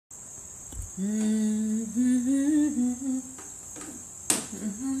Oh,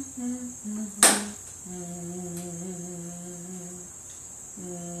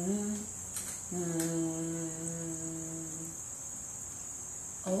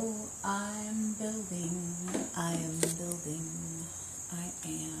 I am building, I am building,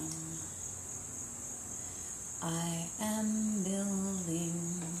 I am building,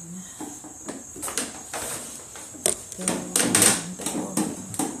 building, building,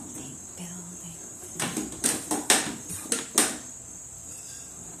 building.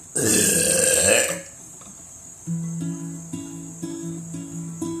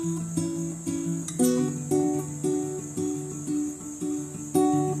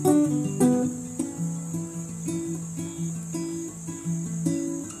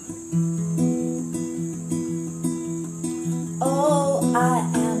 Oh, I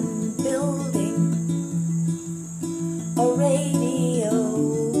am building a radio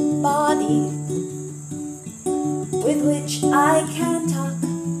body with which I can talk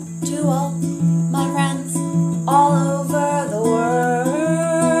to all my friends all over the world.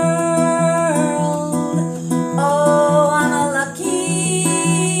 Oh, I'm a lucky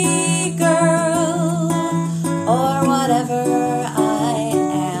girl, or whatever I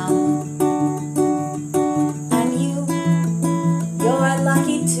am. And you're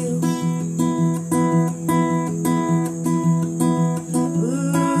lucky too.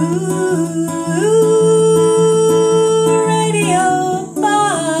 Radio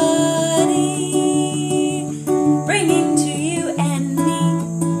body, bringing to you and me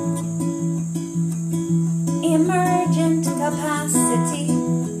emergent capacity.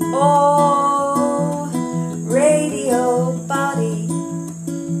 Oh, radio body,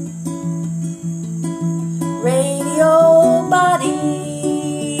 radio body,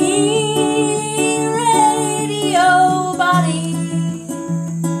 radio body.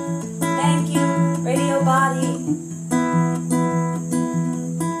 Thank you, radio body,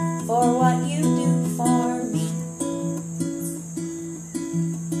 for what you do for me.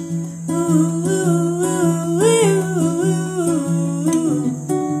 Ooh, ooh, ooh,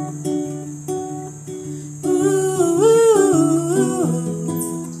 ooh.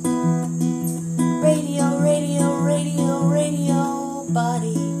 Radio, radio, radio, radio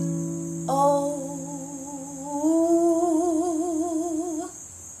body. Oh.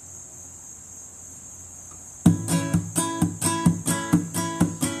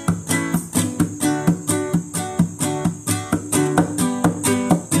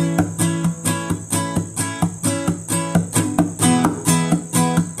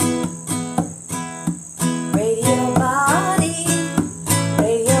 Radio body,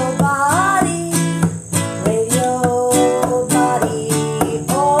 radio body, radio body.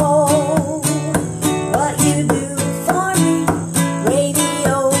 Oh, what you do for me,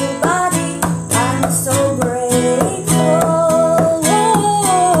 radio body. I'm so grateful.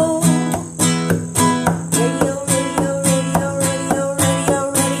 Oh, radio, radio, radio, radio, radio,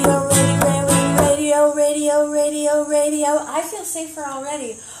 radio, radio, radio, radio, radio. I feel safer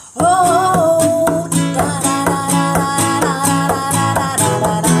already. Oh, da da da da da da da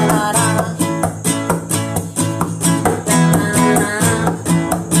da da da da.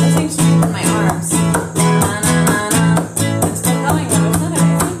 Listening to you in my arms. It's still going though, isn't it?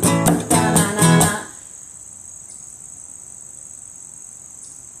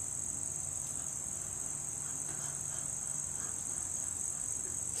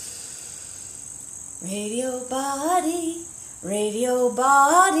 Radio body, radio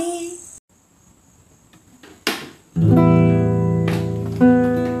body.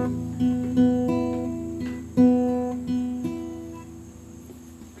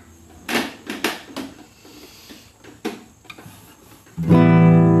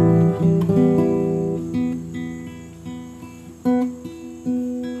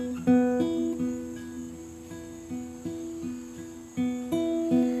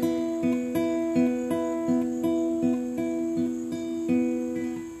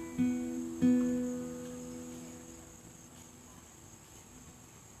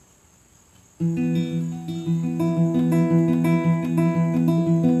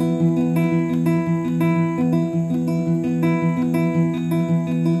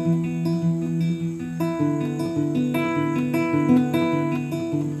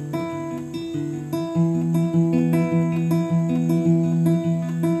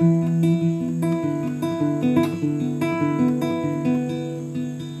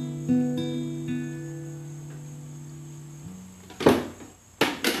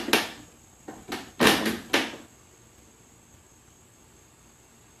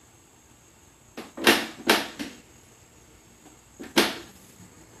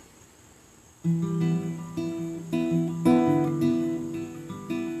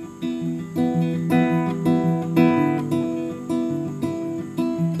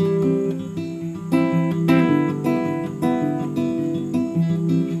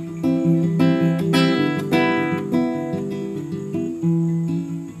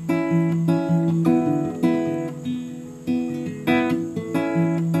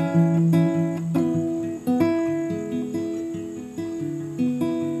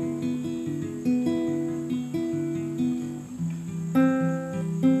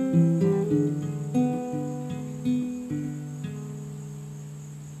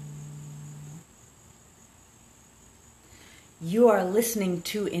 You are listening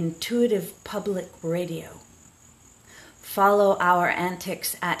to Intuitive Public Radio. Follow our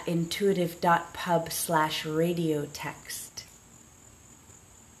antics at intuitive.pub/radiotext.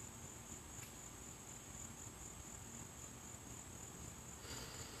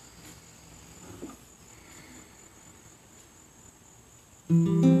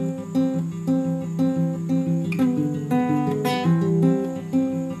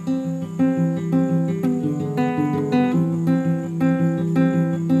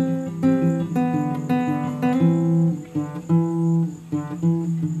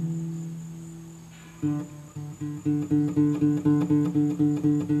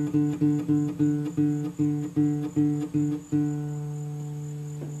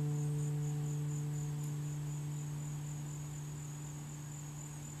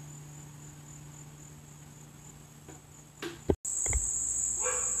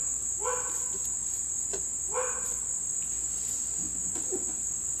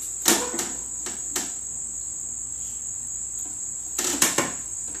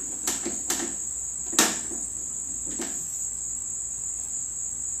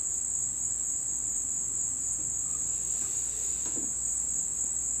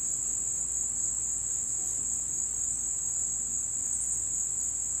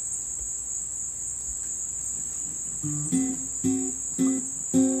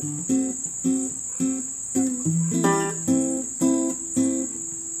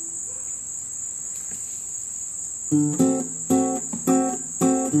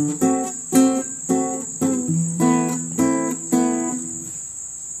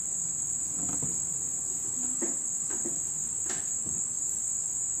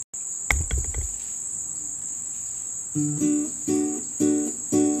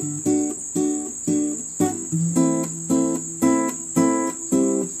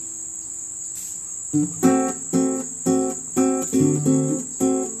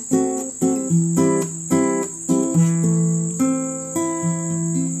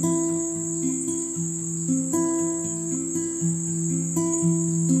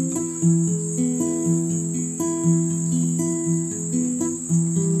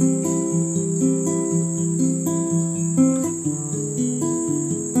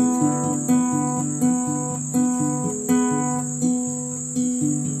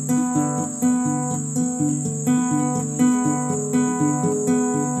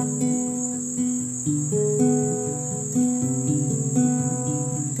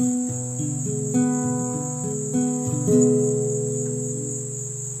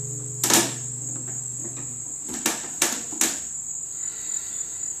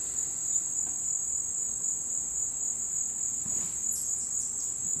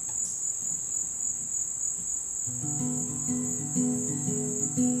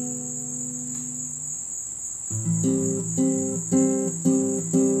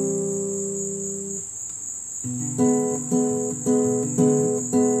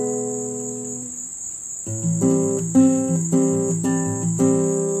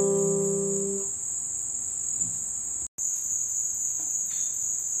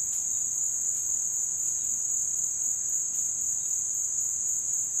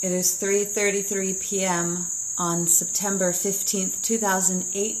 It is 3:33 p.m. on September 15th,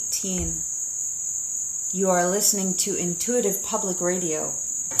 2018. You are listening to Intuitive Public Radio.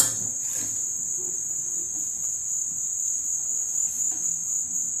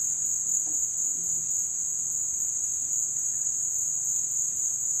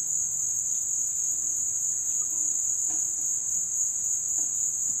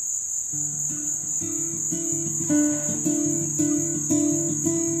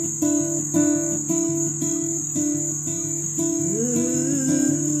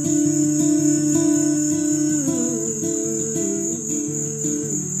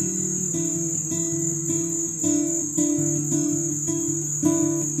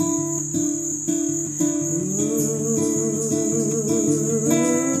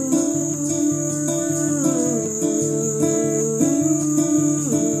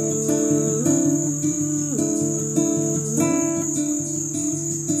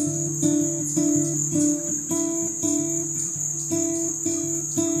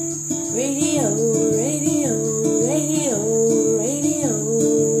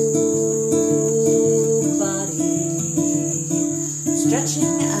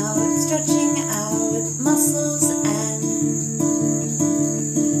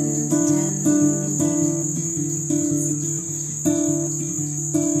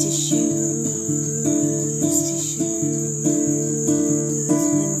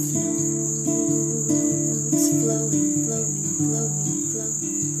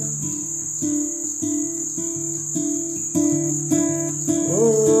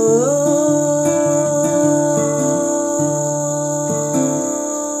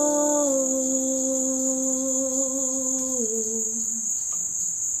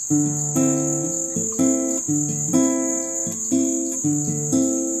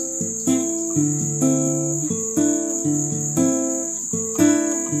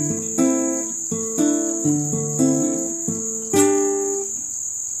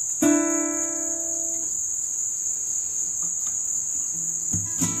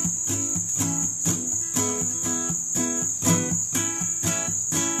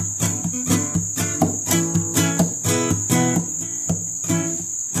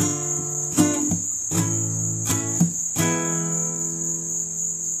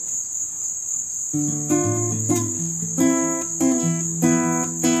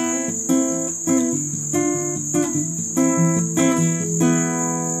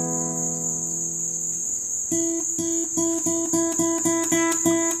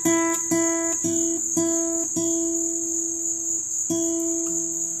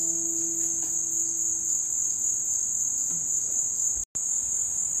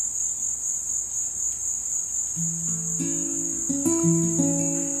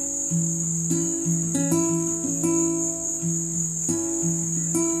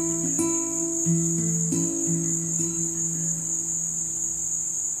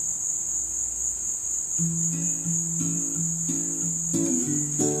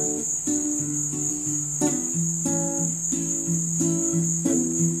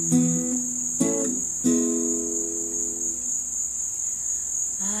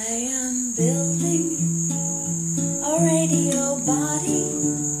 Radio body,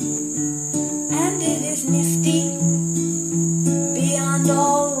 and it is nifty beyond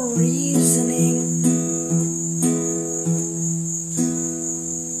all reasoning.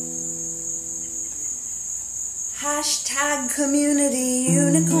 Hashtag community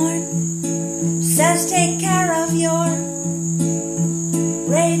unicorn says take care of your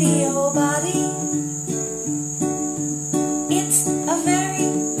radio body. It's a very,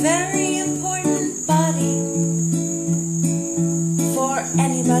 very important body for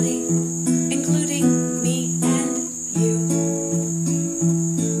anybody, including me and you.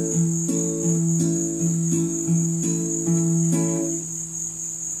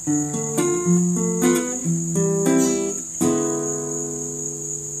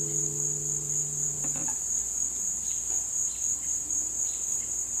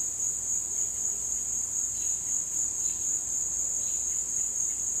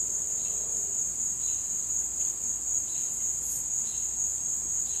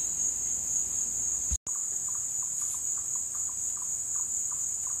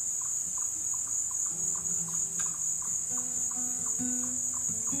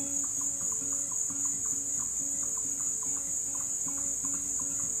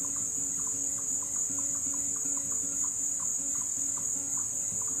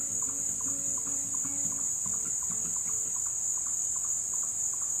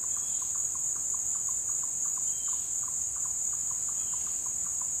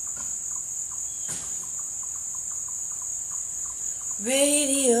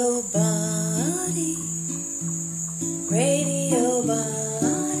 Radio body, radio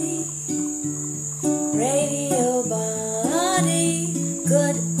body, radio body,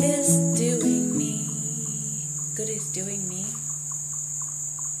 good is doing me. Good is doing me?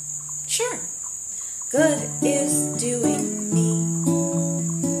 Sure. Good is doing me.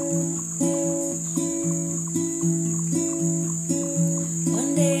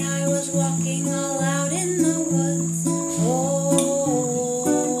 One day I was walking all out in the woods.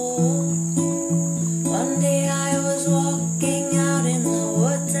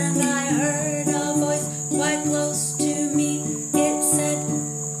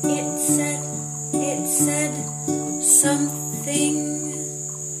 Something.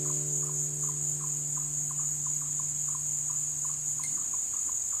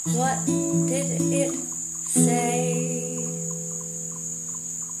 What did it say?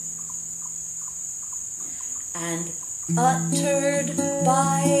 And uttered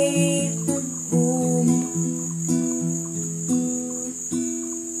by whom?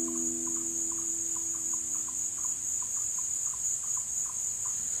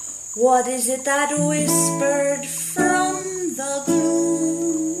 What is it that whispered from the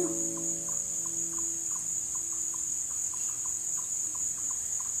gloom?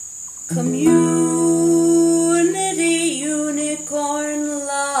 Community unicorn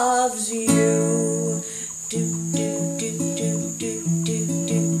loves you. Do do do do do do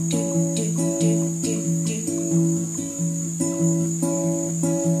do do do do do do.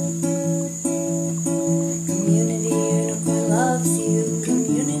 Community unicorn loves you.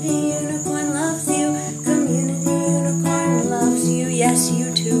 Community unicorn loves you. Community unicorn loves you. Yes,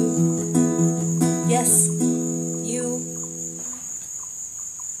 you too. Yes, you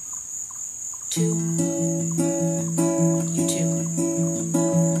too. You too.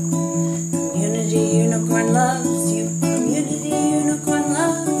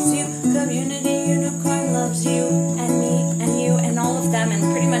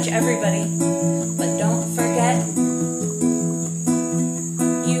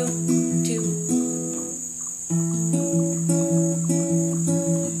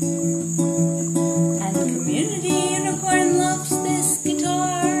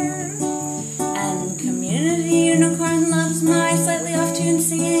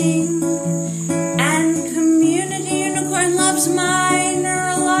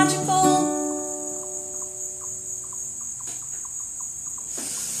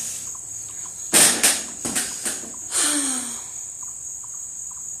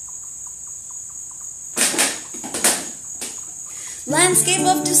 landscape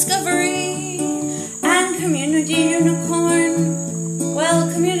of discovery, and community unicorn.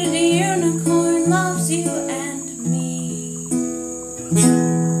 Well, community unicorn loves you and me.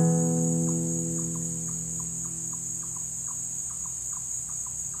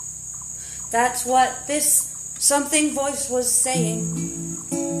 That's what this something voice was saying.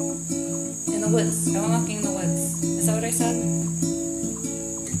 In the woods. I went walking in the woods. Is that what I said?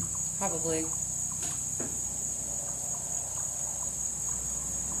 Probably.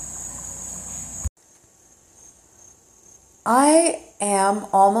 I am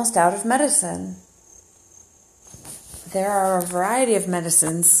almost out of medicine. There are a variety of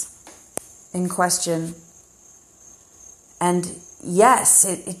medicines in question. And yes,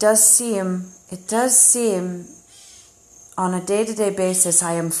 it does seem on a day-to-day basis,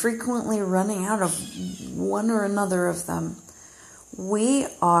 I am frequently running out of one or another of them. We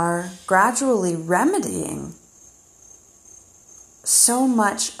are gradually remedying so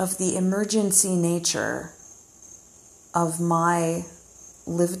much of the emergency nature of my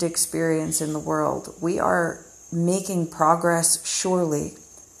lived experience in the world. We are making progress, surely.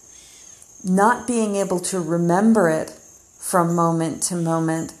 Not being able to remember it from moment to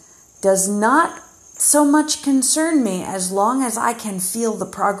moment does not so much concern me as long as I can feel the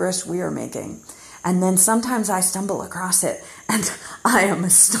progress we are making. And then sometimes I stumble across it and I am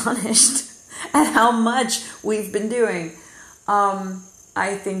astonished at how much we've been doing. I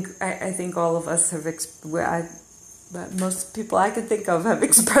think all of us have, most people I can think of have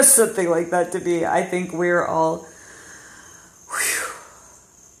expressed something like that to me. I think we're all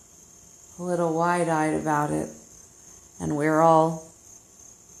a little wide-eyed about it. And we're all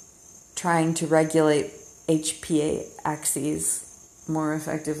trying to regulate HPA axes more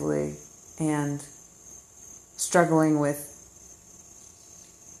effectively and struggling with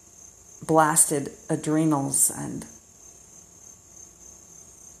blasted adrenals and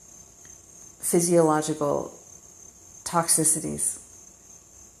physiological toxicities.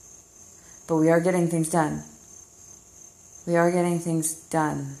 But we are getting things done. We are getting things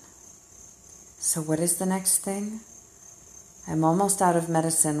done. So what is the next thing? I'm almost out of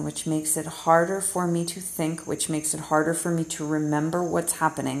medicine, which makes it harder for me to think, which makes it harder for me to remember what's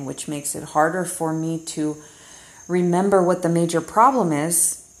happening, which makes it harder for me to remember what the major problem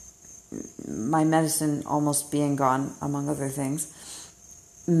is. My medicine almost being gone, among other things,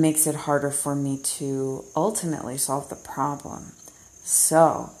 makes it harder for me to ultimately solve the problem.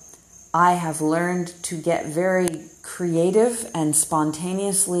 So I have learned to get very creative and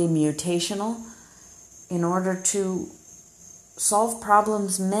spontaneously mutational in order to solve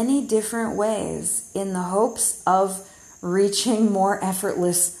problems many different ways in the hopes of reaching more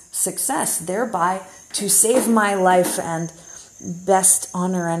effortless success, thereby to save my life and best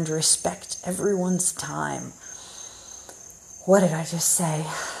honor and respect everyone's time. What did I just say?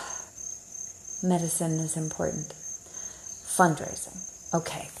 Medicine is important. Fundraising.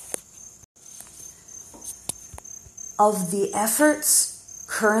 Okay. Of the efforts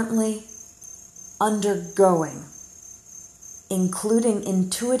currently undergoing, including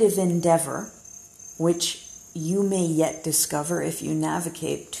Intuitive Endeavor, which you may yet discover if you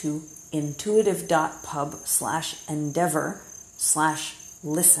navigate to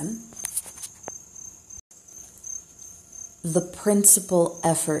intuitive.pub/endeavor/listen. The principal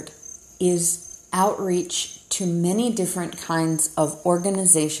effort is outreach to many different kinds of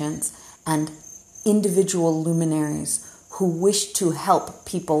organizations and individual luminaries who wish to help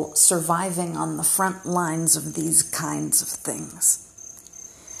people surviving on the front lines of these kinds of things.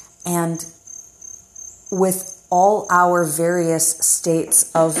 And with all our various states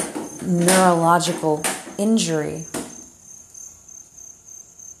of neurological injury,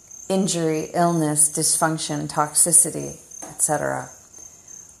 illness, dysfunction, toxicity, etc.,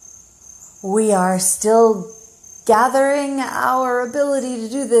 we are still gathering our ability to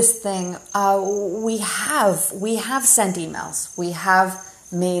do this thing. We have sent emails. We have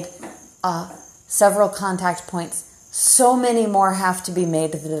made several contact points. So many more have to be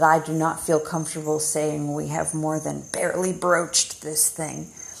made that I do not feel comfortable saying we have more than barely broached this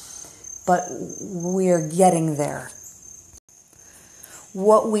thing. But we're getting there.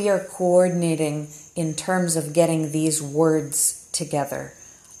 What we are coordinating in terms of getting these words together,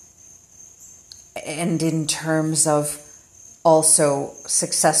 and in terms of also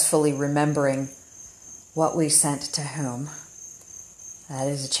successfully remembering what we sent to whom, that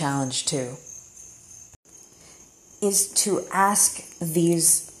is a challenge too, is to ask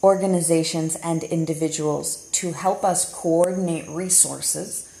these organizations and individuals to help us coordinate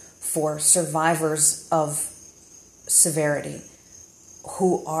resources for survivors of severity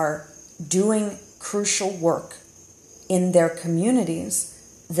who are doing crucial work in their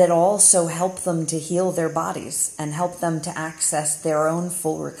communities that also help them to heal their bodies and help them to access their own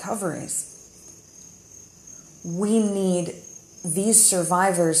full recoveries. We need these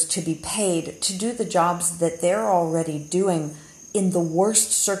survivors to be paid to do the jobs that they're already doing in the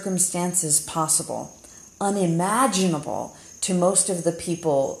worst circumstances possible, unimaginable to most of the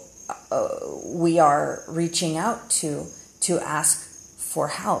people we are reaching out to ask for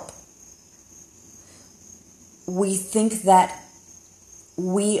help. We think that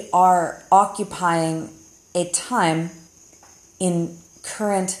we are occupying a time in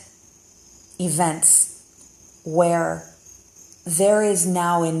current events where there is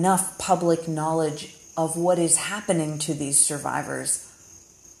now enough public knowledge of what is happening to these survivors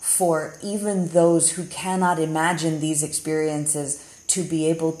for even those who cannot imagine these experiences to be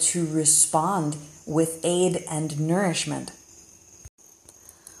able to respond with aid and nourishment.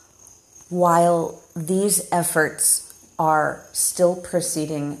 While these efforts are still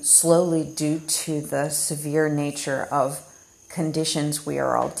proceeding slowly due to the severe nature of conditions we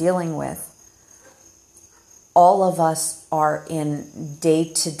are all dealing with, all of us are in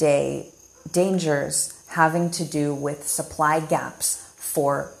day-to-day dangers having to do with supply gaps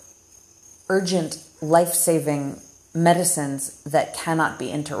for urgent life-saving medicines that cannot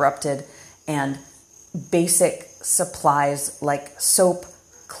be interrupted and basic supplies like soap,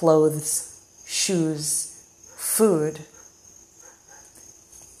 clothes, shoes, food.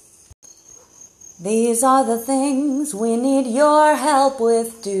 These are the things we need your help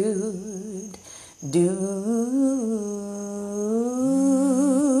with, dude.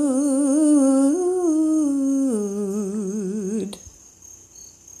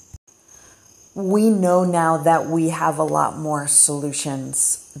 We know now that we have a lot more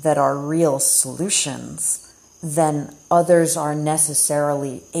solutions that are real solutions than others are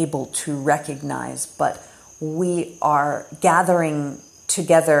necessarily able to recognize, but we are gathering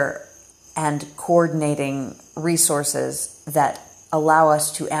together and coordinating resources that allow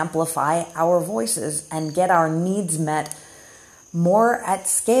us to amplify our voices and get our needs met more at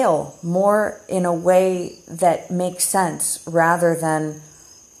scale, more in a way that makes sense rather than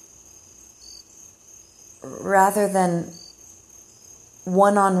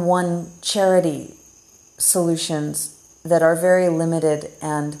one-on-one charity solutions that are very limited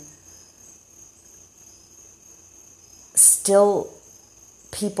and still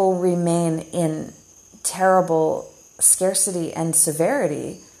people remain in terrible scarcity and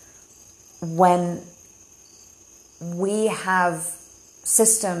severity when we have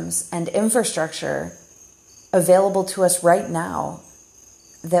systems and infrastructure available to us right now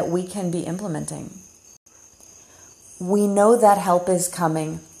that we can be implementing. We know that help is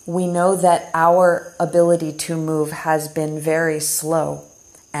coming. We know that our ability to move has been very slow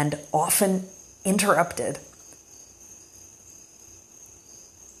and often interrupted.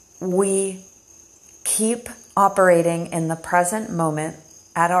 We keep operating in the present moment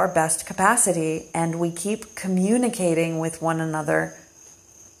at our best capacity, and we keep communicating with one another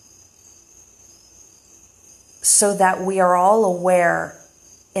so that we are all aware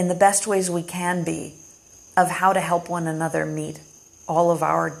in the best ways we can be of how to help one another meet all of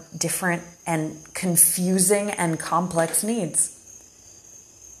our different and confusing and complex needs.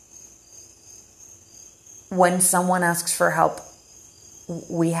 When someone asks for help,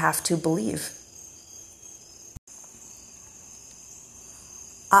 we have to believe.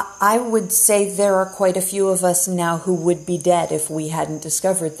 I would say there are quite a few of us now who would be dead if we hadn't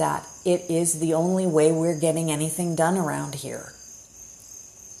discovered that. It is the only way we're getting anything done around here.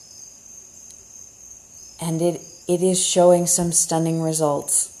 And it is showing some stunning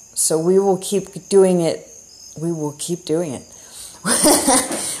results. So we will keep doing it. We will keep doing it.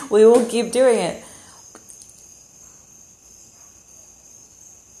 We will keep doing it.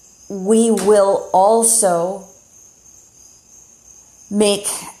 We will also make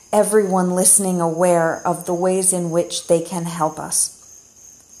everyone listening aware of the ways in which they can help us.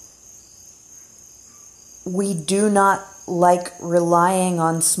 We do not like relying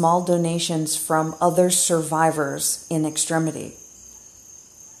on small donations from other survivors in extremity.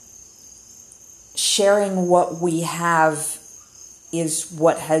 Sharing what we have is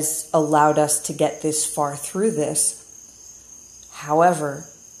what has allowed us to get this far through this. However,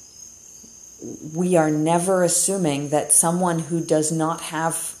 we are never assuming that someone who does not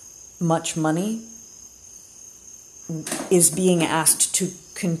have much money is being asked to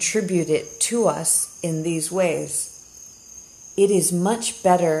contribute it to us in these ways. It is much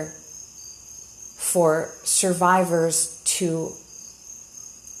better for survivors to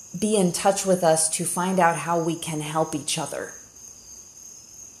be in touch with us to find out how we can help each other.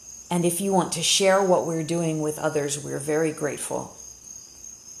 And if you want to share what we're doing with others, we're very grateful.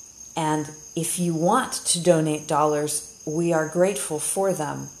 And if you want to donate dollars, we are grateful for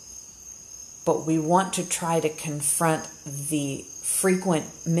them. But we want to try to confront the frequent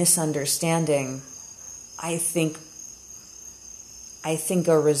misunderstanding, I think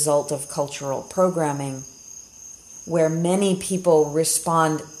a result of cultural programming, where many people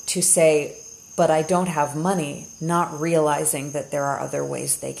respond to say, but I don't have money, not realizing that there are other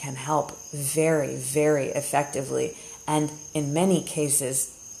ways they can help very, very effectively, and in many cases,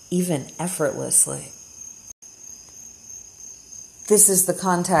 even effortlessly. This is the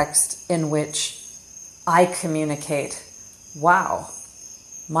context in which I communicate, wow,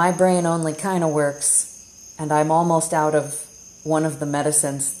 my brain only kind of works, and I'm almost out of one of the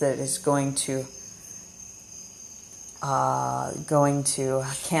medicines that is going to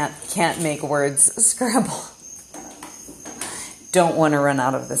can't make words scramble. Don't want to run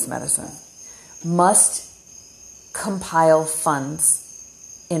out of this medicine. Must compile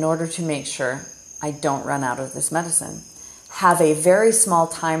funds in order to make sure I don't run out of this medicine. Have a very small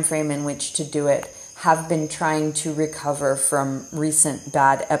time frame in which to do it. Have been trying to recover from recent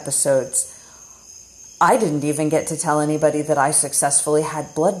bad episodes. I didn't even get to tell anybody that I successfully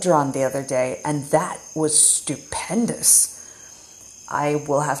had blood drawn the other day, and that was stupendous. I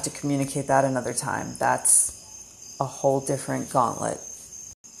will have to communicate that another time. That's a whole different gauntlet.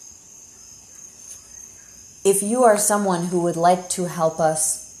 If you are someone who would like to help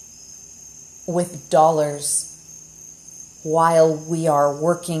us with dollars while we are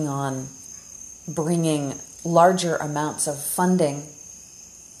working on bringing larger amounts of funding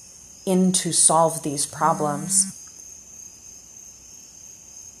in to solve these problems,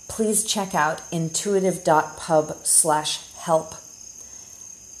 please check out intuitive.pub/help.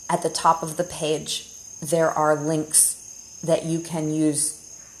 At the top of the page, there are links that you can use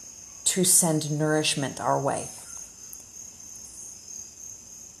to send nourishment our way.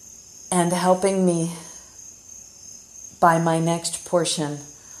 And helping me by my next portion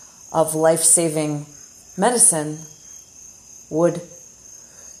of life-saving medicine would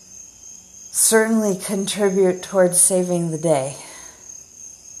certainly contribute towards saving the day.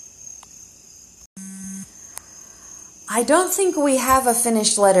 I don't think we have a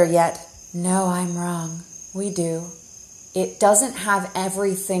finished letter yet. No, I'm wrong. We do. It doesn't have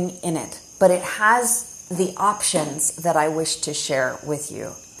everything in it, but it has the options that I wish to share with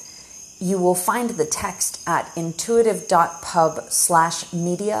you. You will find the text at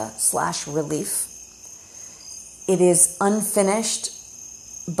intuitive.pub/media/relief. It is unfinished,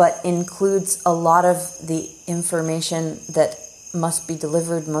 but includes a lot of the information that must be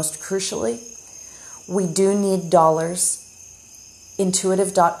delivered most crucially. We do need dollars.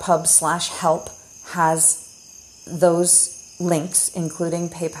 Intuitive.pub/help has those links, including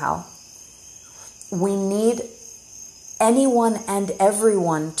PayPal. We need anyone and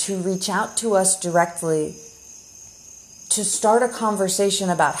everyone to reach out to us directly to start a conversation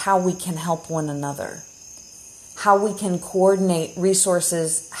about how we can help one another, how we can coordinate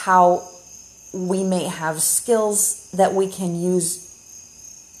resources, how we may have skills that we can use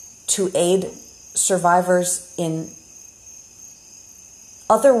to aid survivors in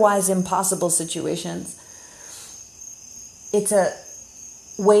otherwise impossible situations. It's a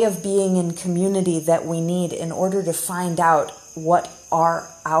way of being in community that we need in order to find out what are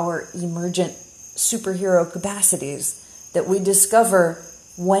our emergent superhero capacities that we discover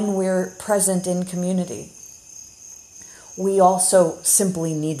when we're present in community. We also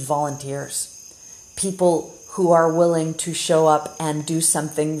simply need volunteers, people who are willing to show up and do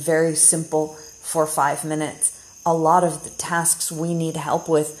something very simple for 5 minutes. A lot of the tasks we need help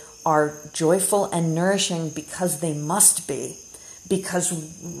with are joyful and nourishing because they must be, because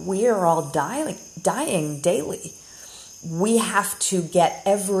we are all dying daily. We have to get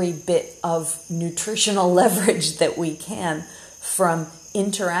every bit of nutritional leverage that we can from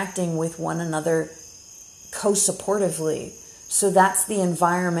interacting with one another co-supportively. So that's the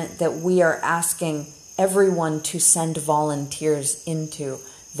environment that we are asking everyone to send volunteers into.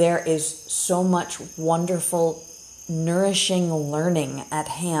 There is so much wonderful, nourishing learning at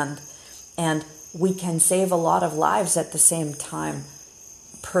hand, and we can save a lot of lives at the same time,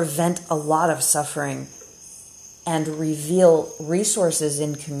 prevent a lot of suffering, and reveal resources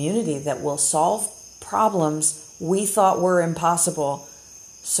in community that will solve problems we thought were impossible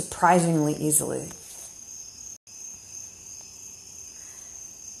surprisingly easily.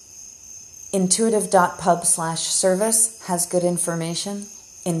 Intuitive.pub/service has good information.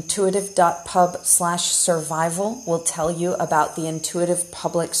 Intuitive.pub/survival will tell you about the Intuitive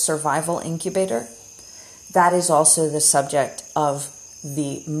Public Survival Incubator. That is also the subject of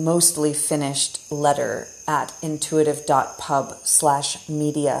the mostly finished letter at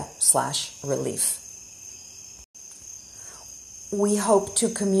intuitive.pub/media/relief. We hope to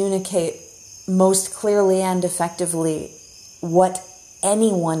communicate most clearly and effectively what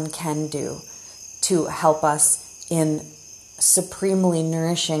anyone can do to help us in supremely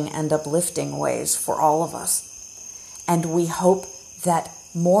nourishing and uplifting ways for all of us. And we hope that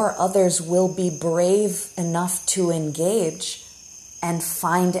more others will be brave enough to engage and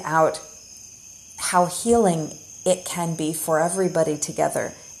find out how healing it can be for everybody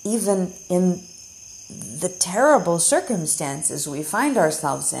together, even in the terrible circumstances we find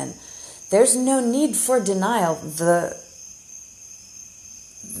ourselves in. There's no need for denial. The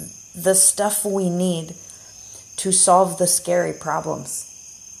stuff we need to solve the scary problems,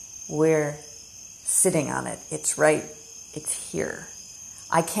 we're sitting on it. It's right. It's here.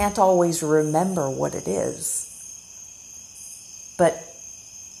 I can't always remember what it is. But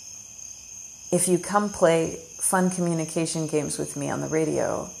if you come play fun communication games with me on the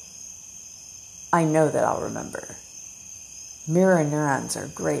radio, I know that I'll remember. Mirror neurons are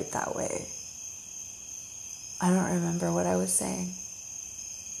great that way. I don't remember what I was saying.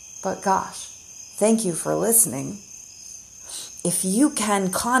 But gosh, thank you for listening. If you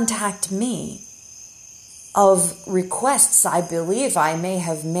can contact me of requests I believe I may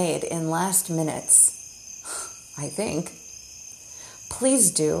have made in last minutes, I think,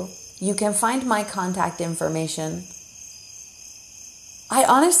 please do. You can find my contact information. I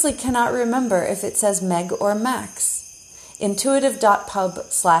honestly cannot remember if it says Meg or Max.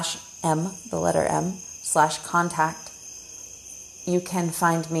 Intuitive.pub/m, the letter M, /contact. You can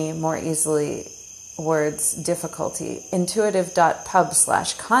find me more easily, words, difficulty,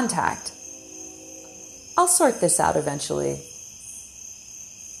 intuitive.pub/contact. I'll sort this out eventually.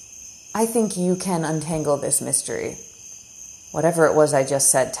 I think you can untangle this mystery. Whatever it was I just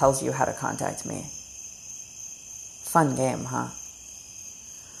said tells you how to contact me. Fun game, huh?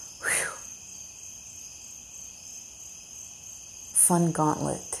 Whew. Fun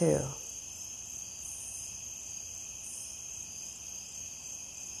gauntlet, too.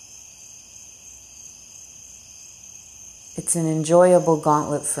 It's an enjoyable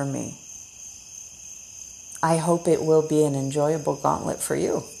gauntlet for me. I hope it will be an enjoyable gauntlet for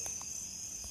you.